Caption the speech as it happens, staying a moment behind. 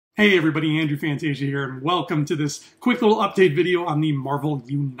Hey everybody, Andrew Fantasia here, and welcome to this quick little update video on the Marvel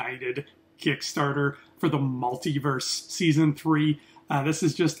United Kickstarter for the Multiverse Season 3. This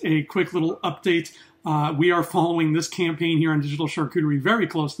is just a quick little update. We are following this campaign here on Digital Charcuterie very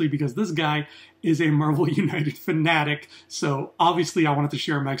closely because this guy is a Marvel United fanatic. So obviously I wanted to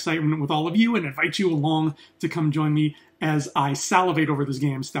share my excitement with all of you and invite you along to come join me as I salivate over this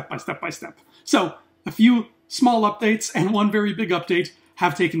game step by step by step. So a few small updates and one very big update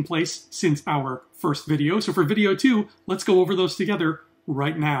have taken place since our first video. So for video 2, let's go over those together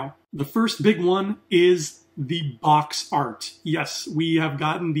right now. The first big one is the box art. Yes, we have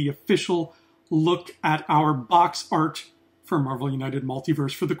gotten the official look at our box art for Marvel United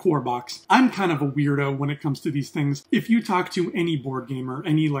Multiverse for the core box. I'm kind of a weirdo when it comes to these things. If you talk to any board gamer,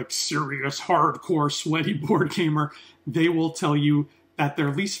 any like serious, hardcore, sweaty board gamer, they will tell you that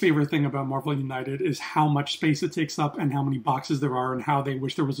their least favorite thing about Marvel United is how much space it takes up and how many boxes there are and how they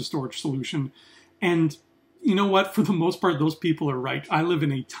wish there was a storage solution. And you know what? For the most part, those people are right. I live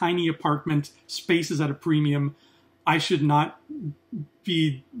in a tiny apartment. Space is at a premium. I should not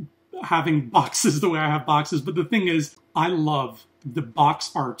be having boxes the way I have boxes. But the thing is, I love the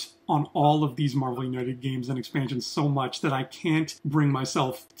box art on all of these Marvel United games and expansions so much that I can't bring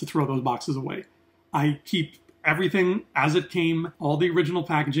myself to throw those boxes away. I keep everything as it came. All the original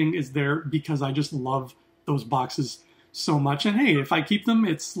packaging is there because I just love those boxes so much. And hey, if I keep them,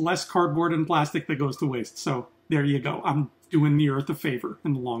 it's less cardboard and plastic that goes to waste. So there you go. I'm doing the earth a favor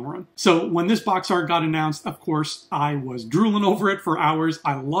in the long run. So when this box art got announced, of course, I was drooling over it for hours.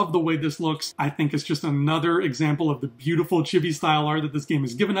 I love the way this looks. I think it's just another example of the beautiful chibi style art that this game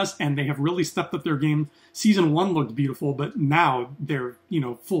has given us, and they have really stepped up their game. Season 1 looked beautiful, but now they're,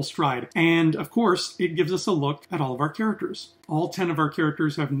 full stride. And of course, it gives us a look at all of our characters. All 10 of our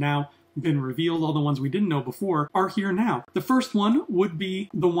characters have now been revealed. All the ones we didn't know before are here now. The first one would be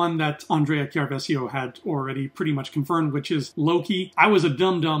the one that Andrea Chiarvesio had already pretty much confirmed, which is Loki. I was a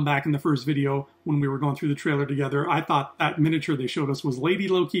dum-dum back in the first video when we were going through the trailer together. I thought that miniature they showed us was Lady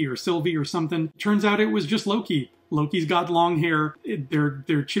Loki or Sylvie or something. Turns out it was just Loki. Loki's got long hair. They're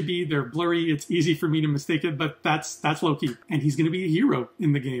chibi, they're blurry. It's easy for me to mistake it, but that's Loki. And he's going to be a hero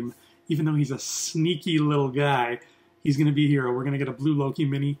in the game, even though he's a sneaky little guy. He's going to be a hero. We're going to get a blue Loki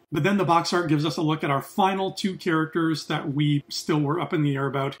mini. But then the box art gives us a look at our final 2 characters that we still were up in the air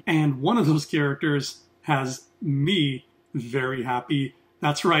about. And one of those characters has me very happy.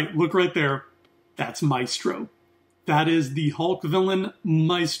 That's right. Look right there. That's Maestro. That is the Hulk villain,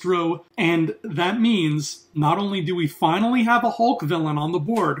 Maestro. And that means not only do we finally have a Hulk villain on the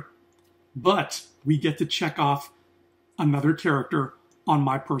board, but we get to check off another character on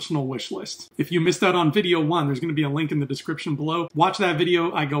my personal wish list. If you missed out on video 1, there's going to be a link in the description below. Watch that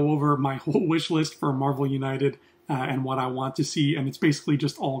video. I go over my whole wish list for Marvel United and what I want to see, and it's basically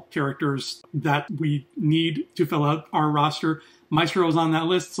just all characters that we need to fill out our roster. Maestro's on that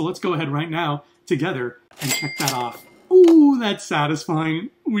list, so let's go ahead right now together and check that off. Ooh, that's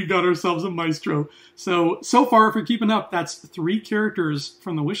satisfying. We got ourselves a Maestro. So far, if we're keeping up, that's 3 characters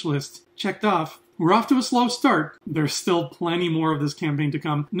from the wish list checked off. We're off to a slow start. There's still plenty more of this campaign to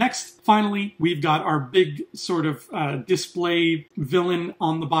come. Next, finally, we've got our big sort of display villain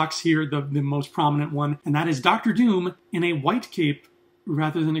on the box here, the most prominent one, and that is Dr. Doom in a white cape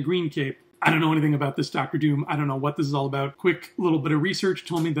rather than a green cape. I don't know anything about this Dr. Doom. I don't know what this is all about. Quick little bit of research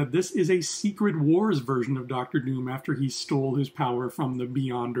told me that this is a Secret Wars version of Dr. Doom after he stole his power from the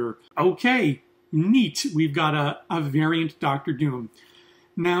Beyonder. Okay, neat. We've got a variant Dr. Doom.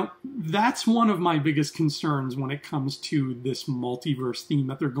 Now, that's one of my biggest concerns when it comes to this multiverse theme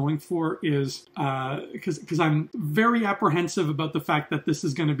that they're going for is, because I'm very apprehensive about the fact that this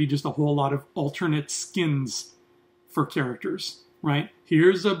is going to be just a whole lot of alternate skins for characters, right?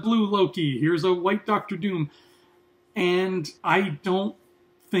 Here's a blue Loki, here's a white Dr. Doom, and I don't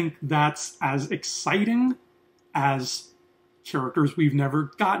think that's as exciting as characters we've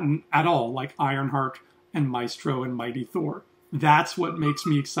never gotten at all, like Ironheart and Maestro and Mighty Thor. That's what makes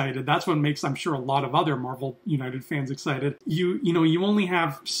me excited. That's what makes, I'm sure, a lot of other Marvel United fans excited. You only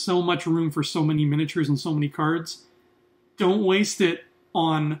have so much room for so many miniatures and so many cards. Don't waste it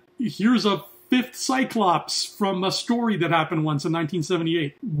on, here's a 5th Cyclops from a story that happened once in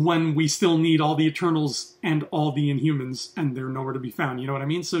 1978, when we still need all the Eternals and all the Inhumans, and they're nowhere to be found, you know what I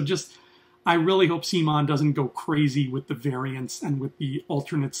mean? So just, I really hope SOOOON doesn't go crazy with the variants and with the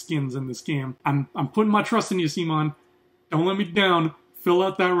alternate skins in this game. I'm putting my trust in you, SOOOON. Don't let me down. Fill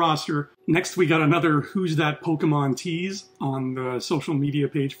out that roster. Next, we got another Who's That Pokemon tease on the social media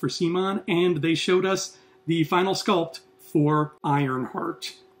page for SOOOON, and they showed us the final sculpt for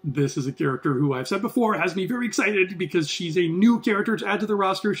Ironheart. this is a character who I've said before has me very excited because she's a new character to add to the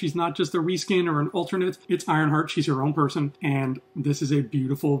roster. She's not just a reskin or an alternate. It's Ironheart. She's her own person. And this is a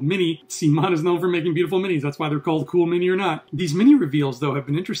beautiful mini. SOOOON is known for making beautiful minis. That's why they're called Cool Mini or Not. These mini reveals, though, have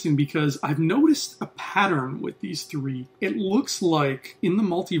been interesting because I've noticed a pattern with these three. It looks like in the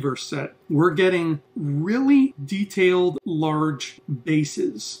Multiverse set, we're getting really detailed, large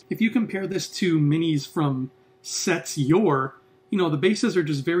bases. If you compare this to minis from sets you know, the bases are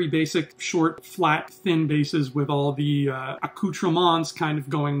just very basic, short, flat, thin bases with all the accoutrements kind of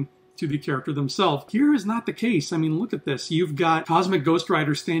going to the character themselves. Here is not the case. I mean, look at this. You've got Cosmic Ghost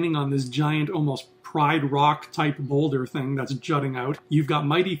Rider standing on this giant, almost Pride Rock type boulder thing that's jutting out. You've got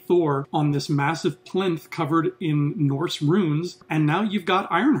Mighty Thor on this massive plinth covered in Norse runes. And now you've got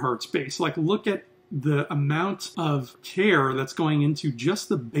Ironheart's base. Like, look at the amount of care that's going into just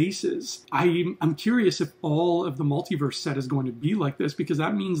the bases. I'm curious if all of the Multiverse set is going to be like this, because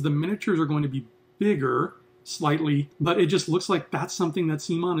that means the miniatures are going to be bigger slightly, but it just looks like that's something that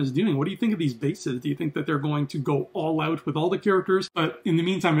SOOOON is doing. What do you think of these bases? Do you think that they're going to go all out with all the characters? But in the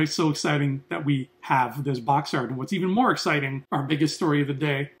meantime, it's so exciting that we have this box art. And what's even more exciting, our biggest story of the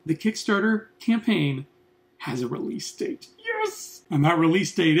day, the Kickstarter campaign has a release date. Yes! And that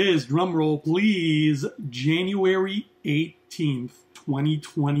release date is, drumroll please, January 18th,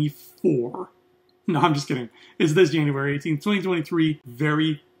 2024. No, I'm just kidding. It's this January 18th, 2023.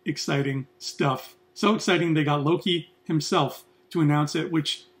 Very exciting stuff. So exciting they got Loki himself to announce it,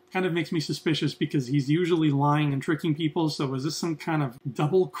 which kind of makes me suspicious because he's usually lying and tricking people. So is this some kind of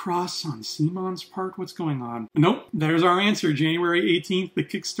double cross on SOOOON's part? What's going on? Nope. There's our answer. January 18th, the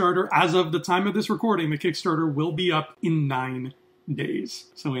Kickstarter. As of the time of this recording, the Kickstarter will be up in 9 days.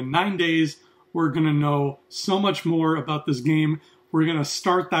 So in 9 days, we're going to know so much more about this game. We're going to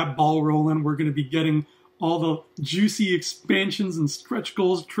start that ball rolling. We're going to be getting all the juicy expansions and stretch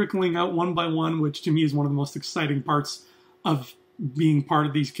goals trickling out one by one, which to me is one of the most exciting parts of being part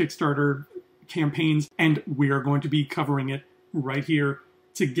of these Kickstarter campaigns. And we are going to be covering it right here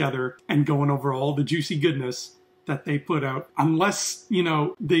together and going over all the juicy goodness that they put out. Unless, you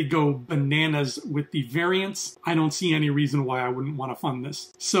know, they go bananas with the variants, I don't see any reason why I wouldn't want to fund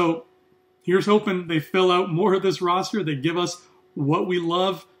this. So here's hoping they fill out more of this roster. They give us what we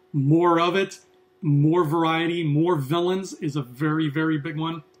love, more of it. More variety, more villains is a very, very big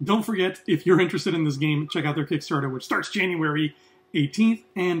one. Don't forget, if you're interested in this game, check out their Kickstarter, which starts January 18th.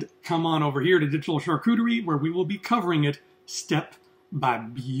 And come on over here to Digital Charcuterie, where we will be covering it step by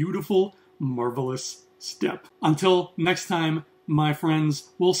beautiful, marvelous step. Until next time, my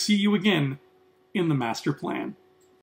friends, we'll see you again in the master plan.